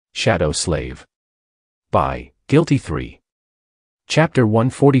Shadow Slave. By Guiltythree. Chapter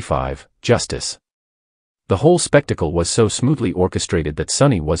 145, Justice. The whole spectacle was so smoothly orchestrated that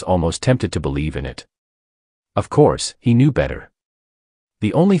Sonny was almost tempted to believe in it. Of course, he knew better.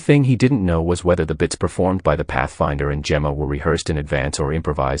 The only thing he didn't know was whether the bits performed by the Pathfinder and Gemma were rehearsed in advance or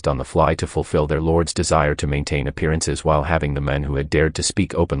improvised on the fly to fulfill their lord's desire to maintain appearances while having the men who had dared to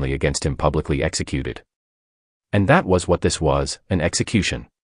speak openly against him publicly executed. And that was what this was, an execution.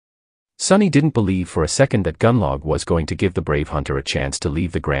 Sonny didn't believe for a second that Gunlog was going to give the brave hunter a chance to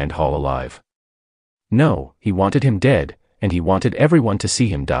leave the Grand Hall alive. No, he wanted him dead, and he wanted everyone to see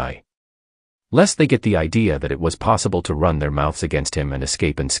him die. Lest they get the idea that it was possible to run their mouths against him and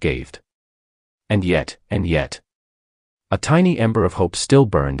escape unscathed. And yet, a tiny ember of hope still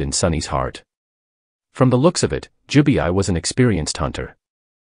burned in Sonny's heart. From the looks of it, Jubai was an experienced hunter.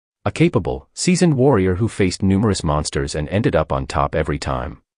 A capable, seasoned warrior who faced numerous monsters and ended up on top every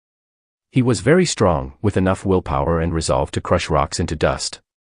time. He was very strong, with enough willpower and resolve to crush rocks into dust.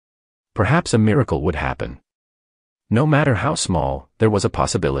 Perhaps a miracle would happen. No matter how small, there was a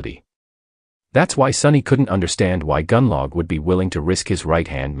possibility. That's why Sonny couldn't understand why Gunlog would be willing to risk his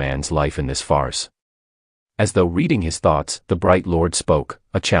right-hand man's life in this farce. As though reading his thoughts, the Bright Lord spoke,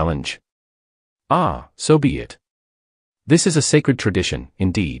 a challenge. Ah, so be it. This is a sacred tradition,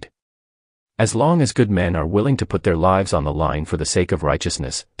 indeed. As long as good men are willing to put their lives on the line for the sake of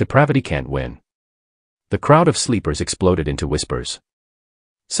righteousness, depravity can't win. The crowd of sleepers exploded into whispers.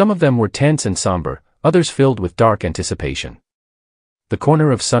 Some of them were tense and somber, others filled with dark anticipation. The corner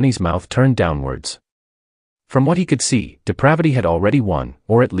of Sonny's mouth turned downwards. From what he could see, depravity had already won,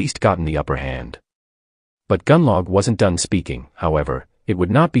 or at least gotten the upper hand. But Gunlog wasn't done speaking. However, it would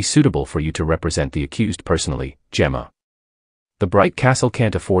not be suitable for you to represent the accused personally, Gemma. The Bright Castle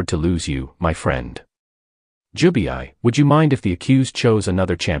can't afford to lose you, my friend. Jubai, would you mind if the accused chose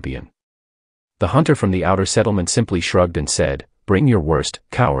another champion? The hunter from the outer settlement simply shrugged and said, bring your worst,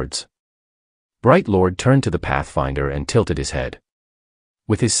 cowards. Bright Lord turned to the Pathfinder and tilted his head.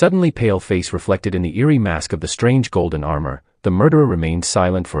 With his suddenly pale face reflected in the eerie mask of the strange golden armor, the murderer remained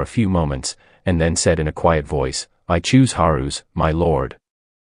silent for a few moments, and then said in a quiet voice, I choose Haruz, my lord.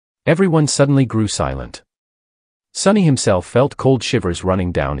 Everyone suddenly grew silent. Sonny himself felt cold shivers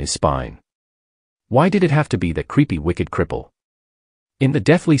running down his spine. Why did it have to be that creepy wicked cripple? In the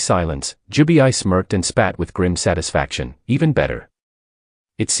deathly silence, Jubai smirked and spat with grim satisfaction, even better.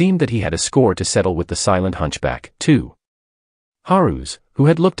 It seemed that he had a score to settle with the silent hunchback, too. Haruz, who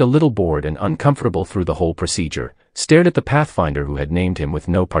had looked a little bored and uncomfortable through the whole procedure, stared at the Pathfinder who had named him with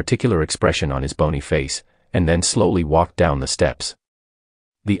no particular expression on his bony face, and then slowly walked down the steps.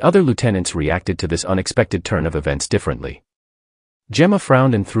 The other lieutenants reacted to this unexpected turn of events differently. Gemma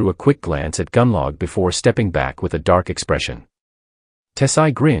frowned and threw a quick glance at Gunlog before stepping back with a dark expression.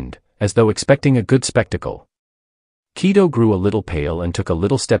 Tessai grinned, as though expecting a good spectacle. Kido grew a little pale and took a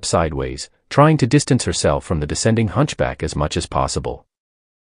little step sideways, trying to distance herself from the descending hunchback as much as possible.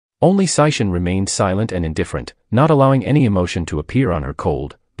 Only Saishin remained silent and indifferent, not allowing any emotion to appear on her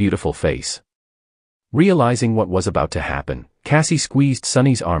cold, beautiful face. Realizing what was about to happen, Cassie squeezed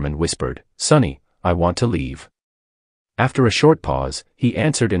Sonny's arm and whispered, Sonny, I want to leave. After a short pause, he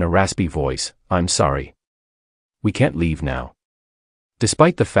answered in a raspy voice, I'm sorry. We can't leave now.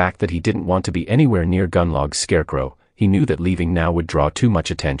 Despite the fact that he didn't want to be anywhere near Gunlog's scarecrow, he knew that leaving now would draw too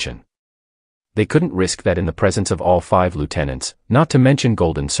much attention. They couldn't risk that in the presence of all 5 lieutenants, not to mention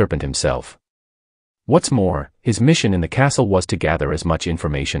Golden Serpent himself. What's more, his mission in the castle was to gather as much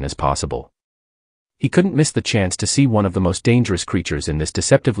information as possible. He couldn't miss the chance to see one of the most dangerous creatures in this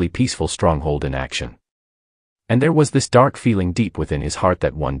deceptively peaceful stronghold in action. And there was this dark feeling deep within his heart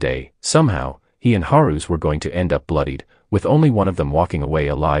that one day, somehow, he and Haruz were going to end up bloodied, with only one of them walking away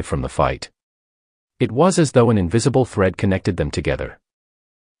alive from the fight. It was as though an invisible thread connected them together.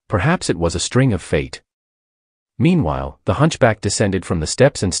 Perhaps it was a string of fate. Meanwhile, the hunchback descended from the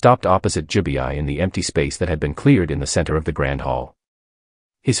steps and stopped opposite Jubai in the empty space that had been cleared in the center of the Grand Hall.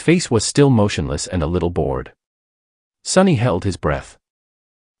 His face was still motionless and a little bored. Sonny held his breath.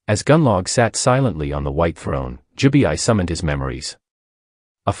 As Gunlog sat silently on the white throne, Jubai summoned his memories.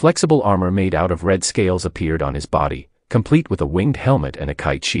 A flexible armor made out of red scales appeared on his body, complete with a winged helmet and a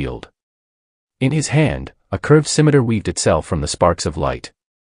kite shield. In his hand, a curved scimitar weaved itself from the sparks of light.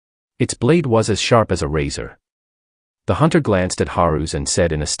 Its blade was as sharp as a razor. The hunter glanced at Haruz and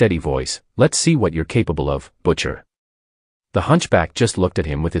said in a steady voice, Let's see what you're capable of, butcher. The hunchback just looked at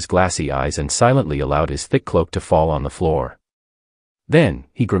him with his glassy eyes and silently allowed his thick cloak to fall on the floor. Then,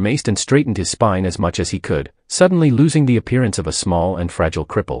 he grimaced and straightened his spine as much as he could, suddenly losing the appearance of a small and fragile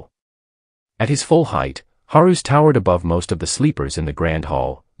cripple. At his full height, Haruz towered above most of the sleepers in the Grand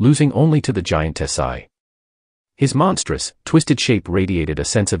Hall, losing only to the giantess. His monstrous, twisted shape radiated a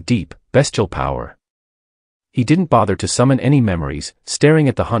sense of deep, bestial power. He didn't bother to summon any memories, staring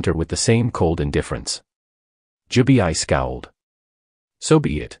at the hunter with the same cold indifference. Jubi scowled. So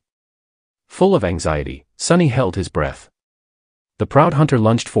be it. Full of anxiety, Sunny held his breath. The proud hunter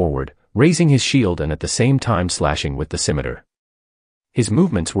lunged forward, raising his shield and at the same time slashing with the scimitar. His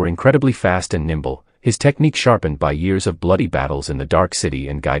movements were incredibly fast and nimble, his technique sharpened by years of bloody battles in the Dark City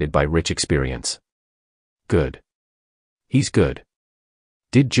and guided by rich experience. Good. He's good.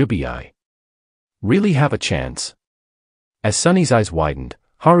 Did Jubi really have a chance? As Sunny's eyes widened,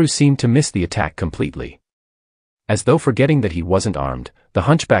 Haru seemed to miss the attack completely. As though forgetting that he wasn't armed, the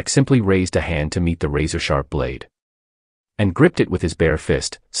hunchback simply raised a hand to meet the razor-sharp blade. And gripped it with his bare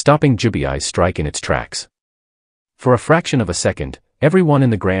fist, stopping Jubi's strike in its tracks. For a fraction of a second, everyone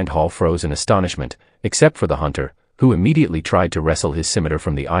in the Grand Hall froze in astonishment, except for the hunter, who immediately tried to wrestle his scimitar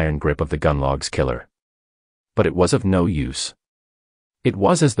from the iron grip of the Gunlog's killer. But it was of no use. It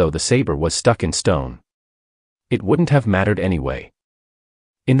was as though the saber was stuck in stone. It wouldn't have mattered anyway.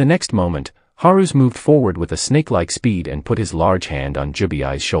 In the next moment, Haru's moved forward with a snake-like speed and put his large hand on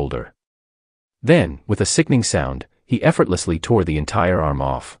Jubi's shoulder. Then, with a sickening sound, he effortlessly tore the entire arm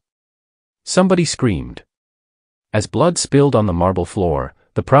off. Somebody screamed. As blood spilled on the marble floor,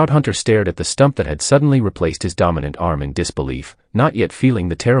 the proud hunter stared at the stump that had suddenly replaced his dominant arm in disbelief, not yet feeling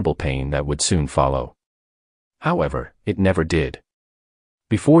the terrible pain that would soon follow. However, it never did.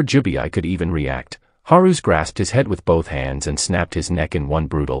 Before Jubi could even react, Haru's grasped his head with both hands and snapped his neck in one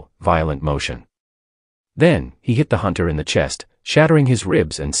brutal, violent motion. Then, he hit the hunter in the chest, shattering his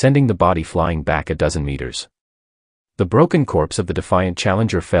ribs and sending the body flying back a dozen meters. The broken corpse of the defiant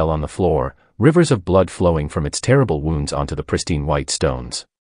challenger fell on the floor, rivers of blood flowing from its terrible wounds onto the pristine white stones.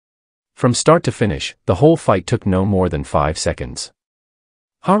 From start to finish, the whole fight took no more than 5 seconds.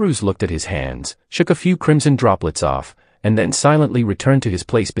 Haru's looked at his hands, shook a few crimson droplets off, and then silently returned to his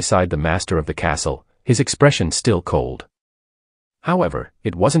place beside the master of the castle, his expression still cold. However,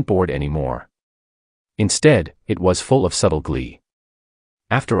 it wasn't bored anymore. Instead, it was full of subtle glee.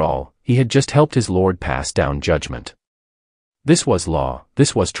 After all, he had just helped his lord pass down judgment. This was law,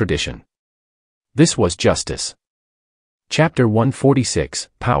 this was tradition. This was justice. Chapter 146,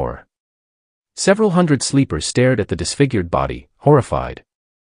 Power. Several hundred sleepers stared at the disfigured body, horrified.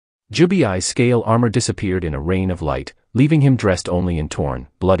 Jubi's scale armor disappeared in a rain of light, leaving him dressed only in torn,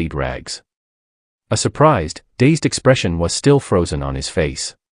 bloodied rags. A surprised, dazed expression was still frozen on his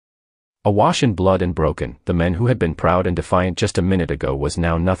face. Awash in blood and broken, the man who had been proud and defiant just a minute ago was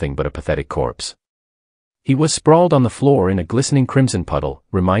now nothing but a pathetic corpse. He was sprawled on the floor in a glistening crimson puddle,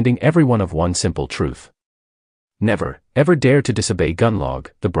 reminding everyone of one simple truth. Never, ever dare to disobey Gunlog,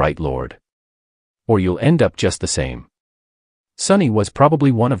 the Bright Lord. Or you'll end up just the same. Sunny was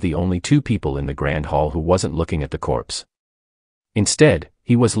probably one of the only 2 people in the Grand Hall who wasn't looking at the corpse. Instead,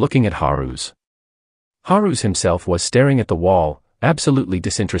 he was looking at Haru's. Haru's himself was staring at the wall, absolutely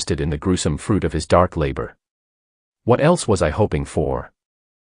disinterested in the gruesome fruit of his dark labor. What else was I hoping for?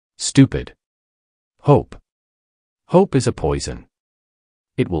 Stupid. Hope. Hope is a poison.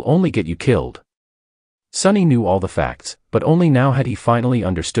 It will only get you killed. Sunny knew all the facts, but only now had he finally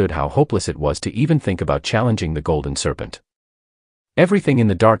understood how hopeless it was to even think about challenging the Golden Serpent. Everything in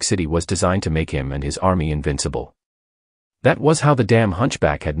the Dark City was designed to make him and his army invincible. That was how the damn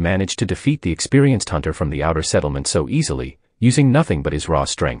hunchback had managed to defeat the experienced hunter from the outer settlement so easily, using nothing but his raw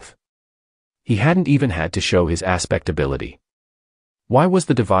strength. He hadn't even had to show his aspect ability. Why was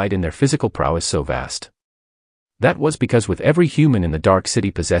the divide in their physical prowess so vast? That was because with every human in the Dark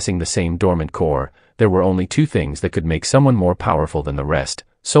City possessing the same dormant core, there were only 2 things that could make someone more powerful than the rest: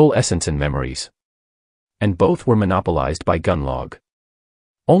 soul essence and memories. And both were monopolized by Gunlog.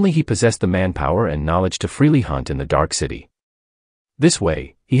 Only he possessed the manpower and knowledge to freely hunt in the Dark City. This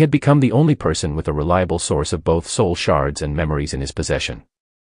way, he had become the only person with a reliable source of both soul shards and memories in his possession.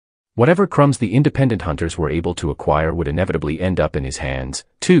 Whatever crumbs the independent hunters were able to acquire would inevitably end up in his hands,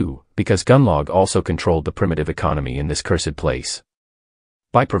 too, because Gunlog also controlled the primitive economy in this cursed place.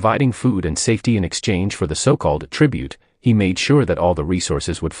 By providing food and safety in exchange for the so-called tribute, he made sure that all the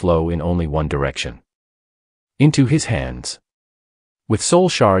resources would flow in only one direction. Into his hands. With soul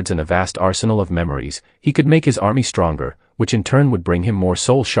shards and a vast arsenal of memories, he could make his army stronger, which in turn would bring him more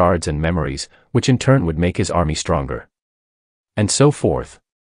soul shards and memories, which in turn would make his army stronger. And so forth.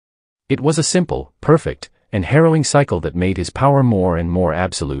 It was a simple, perfect, and harrowing cycle that made his power more and more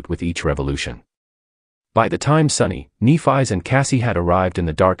absolute with each revolution. By the time Sunny, Nephi's and Cassie had arrived in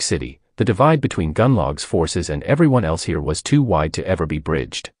the Dark City, the divide between Gunlog's forces and everyone else here was too wide to ever be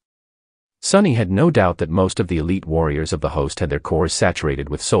bridged. Sunny had no doubt that most of the elite warriors of the host had their cores saturated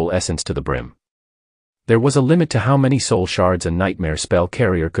with soul essence to the brim. There was a limit to how many soul shards a nightmare spell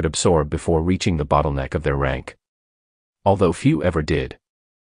carrier could absorb before reaching the bottleneck of their rank. Although few ever did.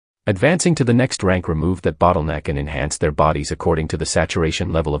 Advancing to the next rank removed that bottleneck and enhanced their bodies according to the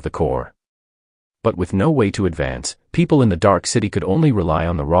saturation level of the core. But with no way to advance, people in the Dark City could only rely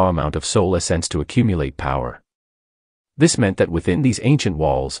on the raw amount of soul essence to accumulate power. This meant that within these ancient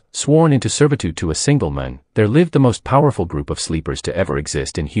walls, sworn into servitude to a single man, there lived the most powerful group of sleepers to ever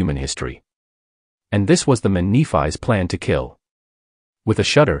exist in human history. And this was the man Nephi's plan to kill. With a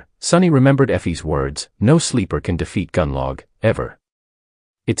shudder, Sunny remembered Effie's words, "No sleeper can defeat Gunlog, ever.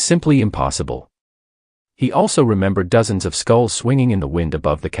 It's simply impossible." He also remembered dozens of skulls swinging in the wind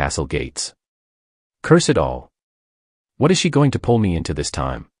above the castle gates. Curse it all. What is she going to pull me into this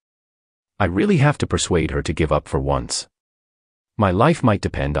time? I really have to persuade her to give up for once. My life might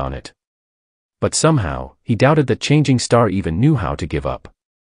depend on it. But somehow, he doubted that Changing Star even knew how to give up.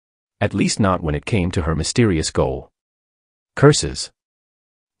 At least not when it came to her mysterious goal. Curses.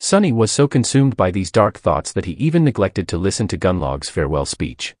 Sunny was so consumed by these dark thoughts that he even neglected to listen to Gunlog's farewell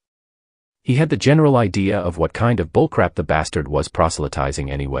speech. He had the general idea of what kind of bullcrap the bastard was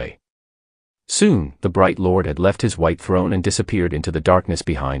proselytizing anyway. Soon, the Bright Lord had left his white throne and disappeared into the darkness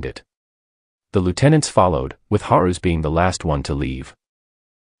behind it. The lieutenants followed, with Haruz being the last one to leave.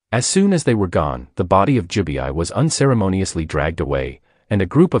 As soon as they were gone, the body of Jubai was unceremoniously dragged away, and a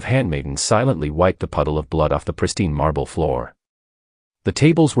group of handmaidens silently wiped the puddle of blood off the pristine marble floor. The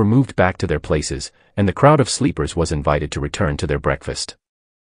tables were moved back to their places, and the crowd of sleepers was invited to return to their breakfast.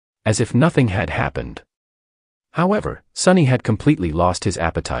 As if nothing had happened. However, Sunny had completely lost his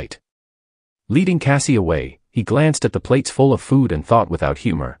appetite. Leading Cassie away, he glanced at the plates full of food and thought without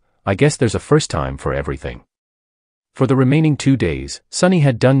humor, I guess there's a first time for everything. For the remaining 2 days, Sunny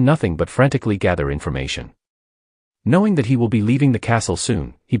had done nothing but frantically gather information. Knowing that he will be leaving the castle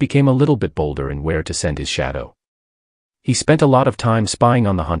soon, he became a little bit bolder in where to send his shadow. He spent a lot of time spying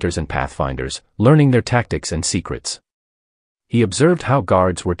on the hunters and pathfinders, learning their tactics and secrets. He observed how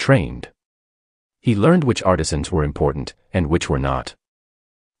guards were trained. He learned which artisans were important, and which were not.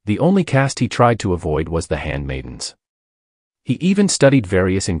 The only caste he tried to avoid was the handmaidens. He even studied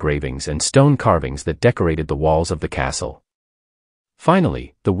various engravings and stone carvings that decorated the walls of the castle.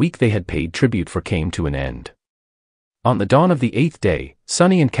 Finally, the week they had paid tribute for came to an end. On the dawn of the 8th day,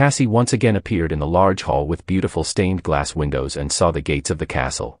 Sunny and Cassie once again appeared in the large hall with beautiful stained glass windows and saw the gates of the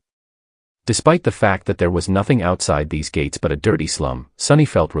castle. Despite the fact that there was nothing outside these gates but a dirty slum, Sunny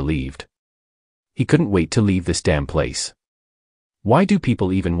felt relieved. He couldn't wait to leave this damn place. Why do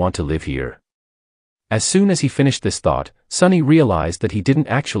people even want to live here? As soon as he finished this thought, Sunny realized that he didn't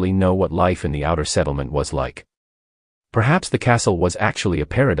actually know what life in the outer settlement was like. Perhaps the castle was actually a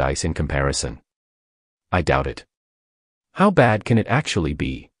paradise in comparison. I doubt it. How bad can it actually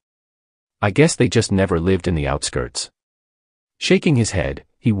be? I guess they just never lived in the outskirts. Shaking his head,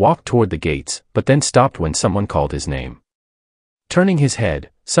 he walked toward the gates, but then stopped when someone called his name. Turning his head,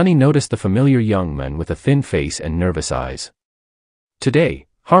 Sunny noticed the familiar young man with a thin face and nervous eyes. Today,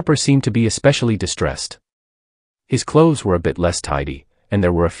 Harper seemed to be especially distressed. His clothes were a bit less tidy, and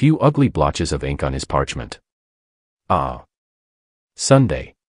there were a few ugly blotches of ink on his parchment. Ah.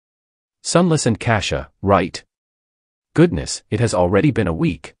 Sunday. Sunless and Kasha, right? Goodness, it has already been a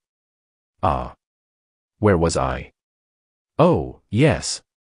week. Ah. Where was I? Oh, yes.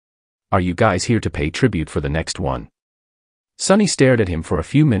 Are you guys here to pay tribute for the next one? Sunny stared at him for a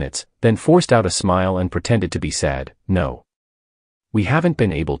few minutes, then forced out a smile and pretended to be sad. No. We haven't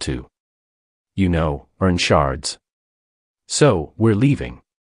been able to. You know, earn shards. So, we're leaving.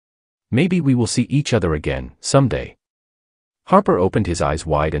 Maybe we will see each other again, someday. Harper opened his eyes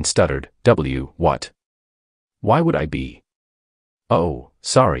wide and stuttered, what? Why would I be? Oh,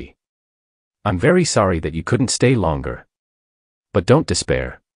 sorry. I'm very sorry that you couldn't stay longer. But don't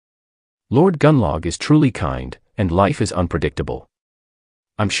despair. Lord Gunlog is truly kind, and life is unpredictable.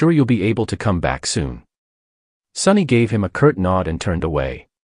 I'm sure you'll be able to come back soon. Sunny gave him a curt nod and turned away.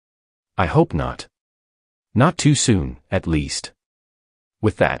 I hope not. Not too soon, at least.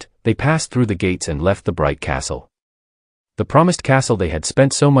 With that, they passed through the gates and left the bright castle. The promised castle they had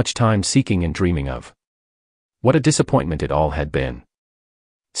spent so much time seeking and dreaming of. What a disappointment it all had been.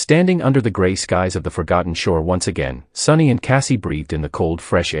 Standing under the gray skies of the forgotten shore once again, Sunny and Cassie breathed in the cold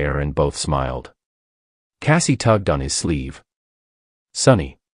fresh air and both smiled. Cassie tugged on his sleeve.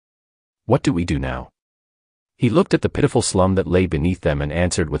 Sunny. What do we do now? He looked at the pitiful slum that lay beneath them and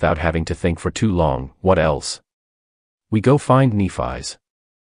answered without having to think for too long, what else? We go find Nephi's.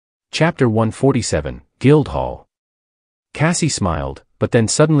 Chapter 147, Guildhall. Cassie smiled, but then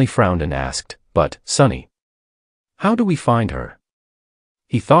suddenly frowned and asked, "But, Sonny, how do we find her?"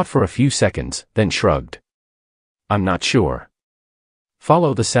 He thought for a few seconds, then shrugged. "I'm not sure.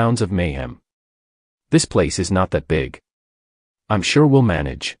 Follow the sounds of mayhem. This place is not that big. I'm sure we'll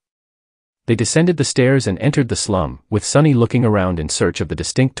manage." They descended the stairs and entered the slum, with Sonny looking around in search of the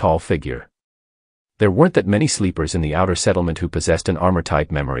distinct tall figure. There weren't that many sleepers in the outer settlement who possessed an armor-type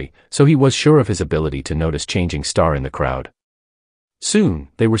memory, so he was sure of his ability to notice Changing Star in the crowd. Soon,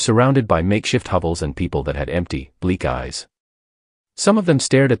 they were surrounded by makeshift hovels and people that had empty, bleak eyes. Some of them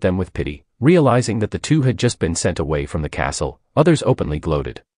stared at them with pity, realizing that the two had just been sent away from the castle. Others openly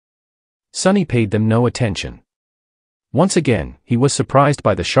gloated. Sonny paid them no attention. Once again, he was surprised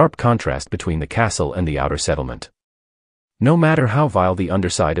by the sharp contrast between the castle and the outer settlement. No matter how vile the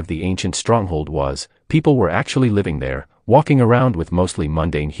underside of the ancient stronghold was, people were actually living there, walking around with mostly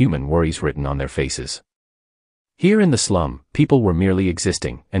mundane human worries written on their faces. Here in the slum, people were merely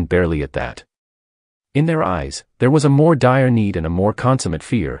existing, and barely at that. In their eyes, there was a more dire need and a more consummate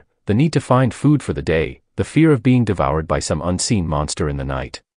fear, the need to find food for the day, the fear of being devoured by some unseen monster in the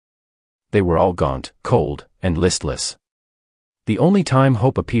night. They were all gaunt, cold, and listless. The only time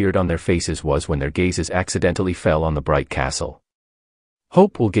hope appeared on their faces was when their gazes accidentally fell on the bright castle.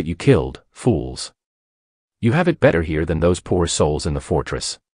 "Hope will get you killed, fools. You have it better here than those poor souls in the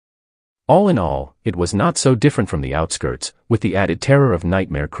fortress." All in all, it was not so different from the outskirts, with the added terror of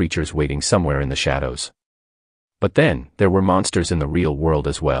nightmare creatures waiting somewhere in the shadows. But then, there were monsters in the real world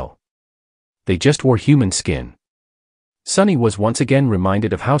as well. They just wore human skin. Sonny was once again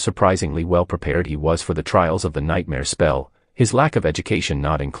reminded of how surprisingly well prepared he was for the trials of the nightmare spell, his lack of education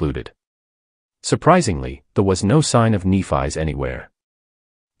not included. Surprisingly, there was no sign of Nephis anywhere.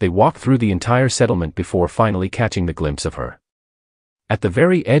 They walked through the entire settlement before finally catching the glimpse of her. At the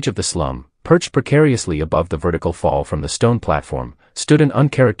very edge of the slum, perched precariously above the vertical fall from the stone platform, stood an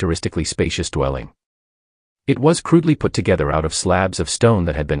uncharacteristically spacious dwelling. It was crudely put together out of slabs of stone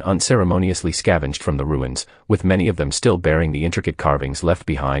that had been unceremoniously scavenged from the ruins, with many of them still bearing the intricate carvings left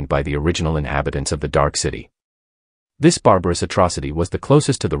behind by the original inhabitants of the Dark City. This barbarous atrocity was the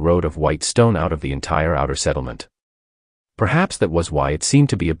closest to the road of white stone out of the entire outer settlement. Perhaps that was why it seemed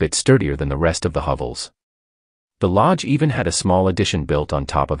to be a bit sturdier than the rest of the hovels. The lodge even had a small addition built on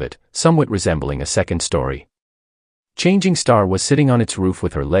top of it, somewhat resembling a second story. Changing Star was sitting on its roof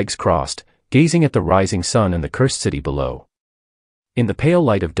with her legs crossed, gazing at the rising sun and the cursed city below. In the pale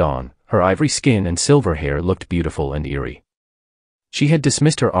light of dawn, her ivory skin and silver hair looked beautiful and eerie. She had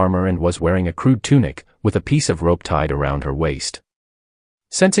dismissed her armor and was wearing a crude tunic, with a piece of rope tied around her waist.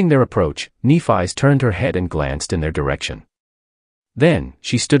 Sensing their approach, Nephis turned her head and glanced in their direction. Then,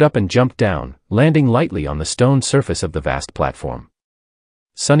 she stood up and jumped down, landing lightly on the stone surface of the vast platform.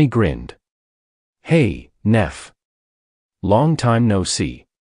 Sonny grinned. "Hey, Neph. Long time no see."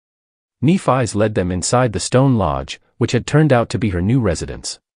 Nephis led them inside the stone lodge, which had turned out to be her new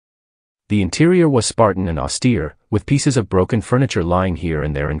residence. The interior was Spartan and austere, with pieces of broken furniture lying here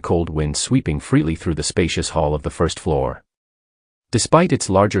and there and cold winds sweeping freely through the spacious hall of the first floor. Despite its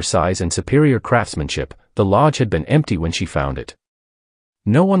larger size and superior craftsmanship, the lodge had been empty when she found it.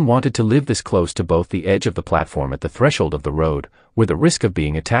 No one wanted to live this close to both the edge of the platform at the threshold of the road, where the risk of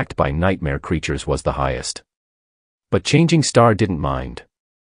being attacked by nightmare creatures was the highest. But Changing Star didn't mind.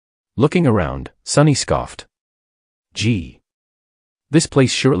 Looking around, Sonny scoffed. "Gee. This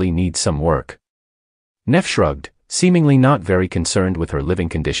place surely needs some work." Neph shrugged, seemingly not very concerned with her living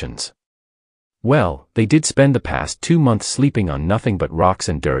conditions. Well, they did spend the past 2 months sleeping on nothing but rocks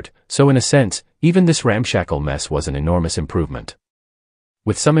and dirt, so in a sense, even this ramshackle mess was an enormous improvement.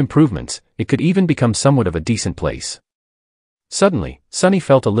 With some improvements, it could even become somewhat of a decent place. Suddenly, Sonny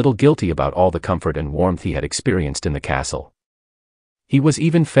felt a little guilty about all the comfort and warmth he had experienced in the castle. He was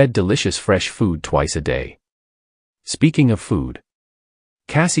even fed delicious fresh food twice a day. Speaking of food,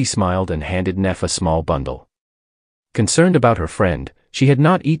 Cassie smiled and handed Neph a small bundle. Concerned about her friend, she had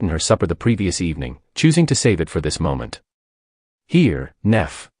not eaten her supper the previous evening, choosing to save it for this moment. "Here,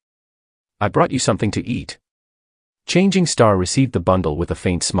 Neph. I brought you something to eat." Changing Star received the bundle with a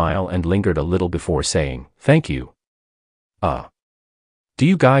faint smile and lingered a little before saying, "Thank you. Do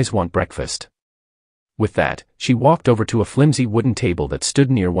you guys want breakfast?" With that, she walked over to a flimsy wooden table that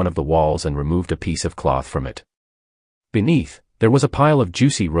stood near one of the walls and removed a piece of cloth from it. Beneath, there was a pile of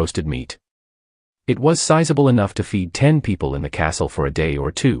juicy roasted meat. It was sizable enough to feed 10 people in the castle for a day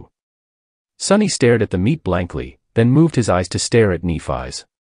or two. Sonny stared at the meat blankly, then moved his eyes to stare at Nephis.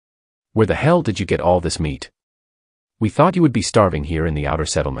 "Where the hell did you get all this meat? We thought you would be starving here in the outer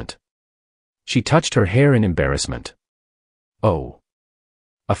settlement." She touched her hair in embarrassment. "Oh.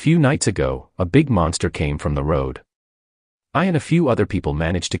 A few nights ago, a big monster came from the road. I and a few other people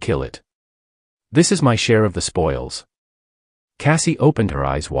managed to kill it. This is my share of the spoils. Cassie opened her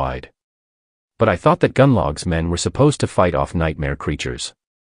eyes wide. But I thought that Gunlog's men were supposed to fight off nightmare creatures.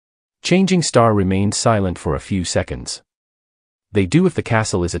 Changing Star remained silent for a few seconds. They do if the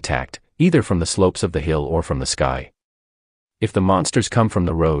castle is attacked, either from the slopes of the hill or from the sky. If the monsters come from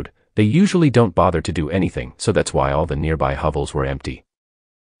the road, they usually don't bother to do anything, so that's why all the nearby hovels were empty.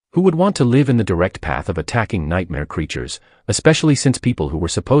 Who would want to live in the direct path of attacking nightmare creatures, especially since people who were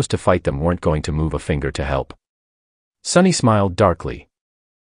supposed to fight them weren't going to move a finger to help? Sunny smiled darkly.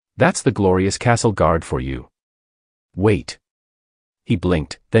 That's the glorious castle guard for you. Wait. He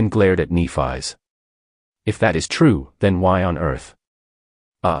blinked, then glared at Nephi's. If that is true, then why on earth?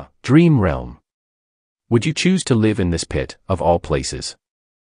 Dream realm. Would you choose to live in this pit, of all places?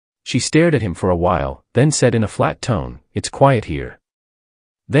 She stared at him for a while, then said in a flat tone, "It's quiet here."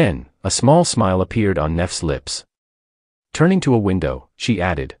 Then, a small smile appeared on Neff's lips. Turning to a window, she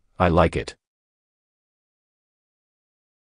added, "I like it."